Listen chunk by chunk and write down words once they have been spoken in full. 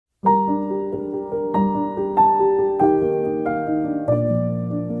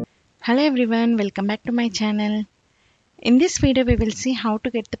Hello everyone, welcome back to my channel. In this video we will see how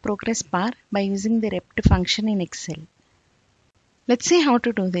to get the progress bar by using the REPT function in Excel. Let's see how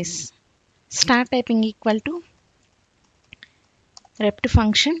to do this. Start typing equal to REPT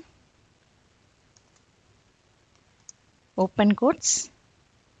function, open quotes,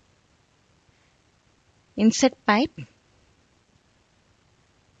 insert pipe,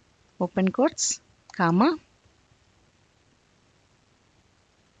 open quotes, comma,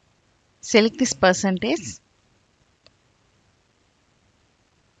 select this percentage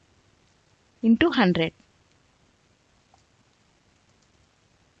into 100.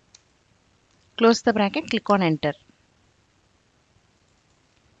 Close the bracket, click on enter.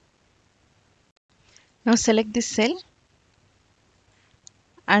 Now select this cell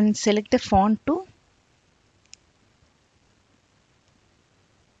and select the font to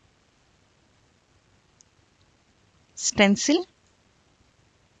stencil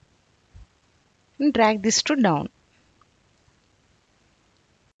and drag this to down.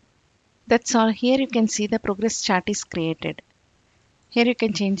 That's all. Here you can see the progress chart is created. Here you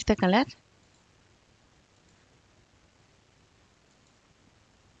can change the color.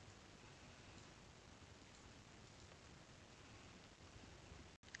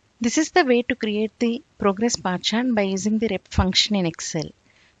 This is the way to create the progress bar chart by using the REPT function in Excel.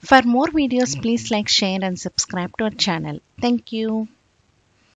 For more videos, please like, share and subscribe to our channel. Thank you.